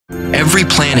Every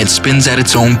planet spins at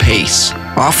its own pace,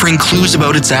 offering clues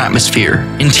about its atmosphere,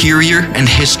 interior, and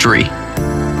history.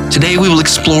 Today we will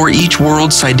explore each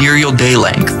world's sidereal day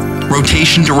length,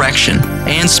 rotation direction,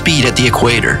 and speed at the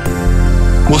equator.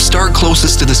 We'll start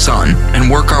closest to the Sun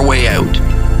and work our way out.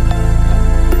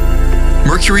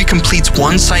 Mercury completes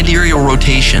one sidereal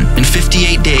rotation in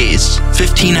 58 days,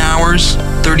 15 hours,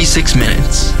 36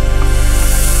 minutes.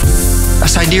 A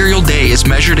sidereal day is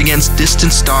measured against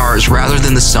distant stars rather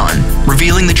than the Sun,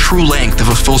 revealing the true length of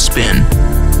a full spin.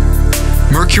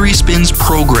 Mercury spins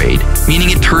prograde,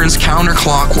 meaning it turns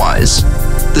counterclockwise,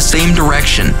 the same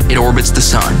direction it orbits the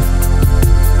Sun.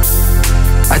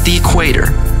 At the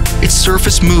equator, its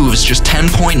surface moves just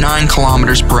 10.9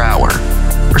 kilometers per hour,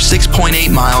 or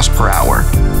 6.8 miles per hour,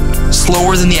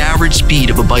 slower than the average speed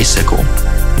of a bicycle.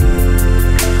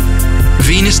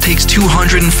 Venus takes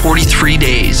 243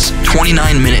 days,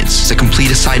 29 minutes to complete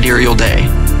a sidereal day.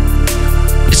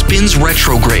 It spins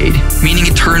retrograde, meaning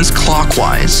it turns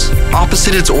clockwise,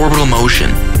 opposite its orbital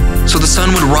motion, so the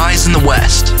Sun would rise in the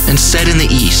west and set in the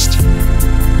east.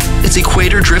 Its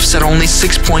equator drifts at only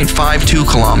 6.52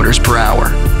 kilometers per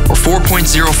hour, or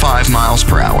 4.05 miles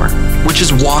per hour, which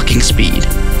is walking speed,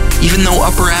 even though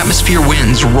upper atmosphere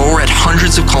winds roar at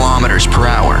hundreds of kilometers per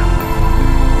hour.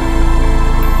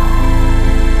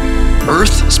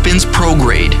 Earth spins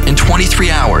prograde in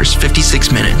 23 hours,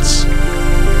 56 minutes.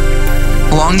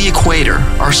 Along the equator,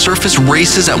 our surface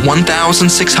races at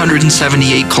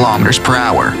 1,678 kilometers per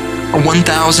hour, or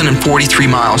 1,043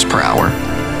 miles per hour,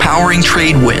 powering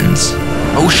trade winds,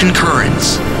 ocean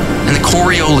currents, and the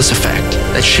Coriolis effect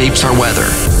that shapes our weather.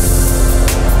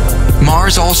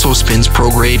 Mars also spins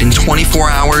prograde in 24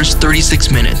 hours,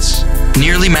 36 minutes,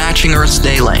 nearly matching Earth's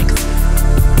day length.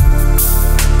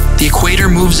 The equator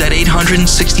moves at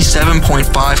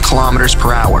 867.5 kilometers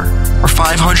per hour, or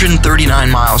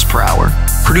 539 miles per hour,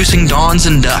 producing dawns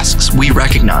and dusks we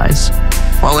recognize,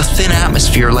 while a thin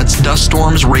atmosphere lets dust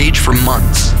storms rage for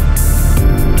months.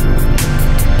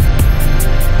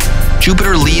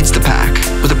 Jupiter leads the pack,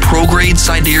 with a prograde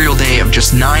sidereal day of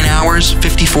just 9 hours,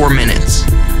 54 minutes.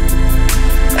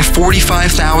 At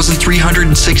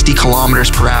 45,360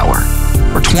 kilometers per hour,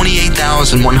 or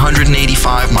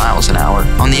 28,185 miles an hour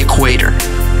on the equator,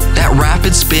 that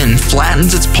rapid spin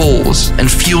flattens its poles and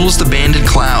fuels the banded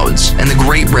clouds and the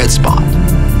Great Red Spot.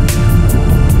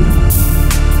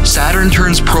 Saturn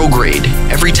turns prograde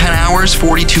every 10 hours,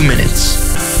 42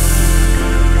 minutes.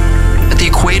 At the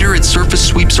equator, its surface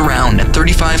sweeps around at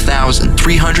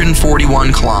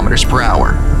 35,341 kilometers per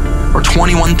hour, or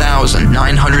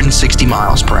 21,960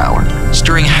 miles per hour,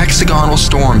 stirring hexagonal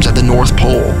storms at the North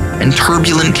Pole and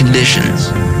turbulent conditions.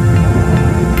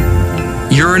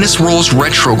 Uranus rolls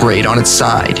retrograde on its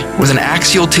side, with an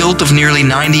axial tilt of nearly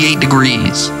 98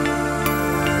 degrees.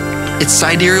 Its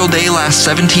sidereal day lasts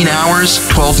 17 hours,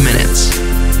 12 minutes.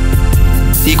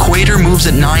 The equator moves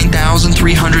at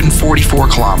 9,344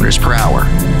 kilometers per hour,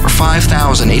 or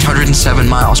 5,807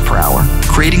 miles per hour,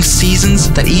 creating seasons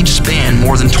that each span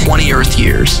more than 20 Earth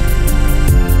years.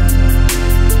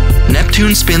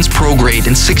 Neptune spins prograde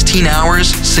in 16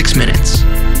 hours, 6 minutes.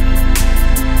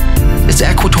 Its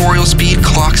equatorial speed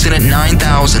clocks in at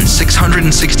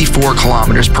 9,664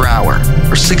 kilometers per hour,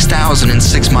 or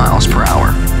 6,006 miles per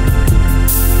hour.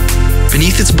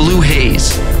 Beneath its blue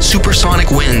haze,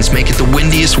 supersonic winds make it the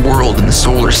windiest world in the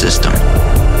solar system.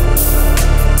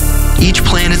 Each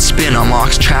planet's spin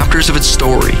unlocks chapters of its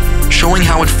story, showing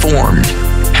how it formed,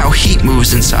 how heat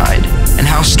moves inside, and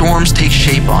how storms take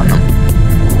shape on them.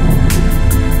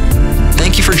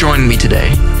 Thank you for joining me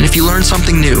today, and if you learned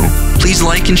something new, please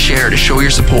like and share to show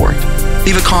your support.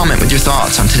 Leave a comment with your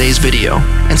thoughts on today's video,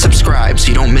 and subscribe so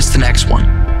you don't miss the next one.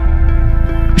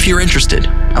 If you're interested,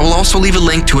 I will also leave a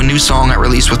link to a new song I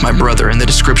released with my brother in the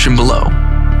description below.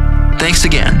 Thanks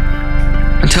again.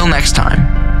 Until next time,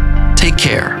 take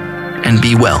care and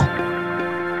be well.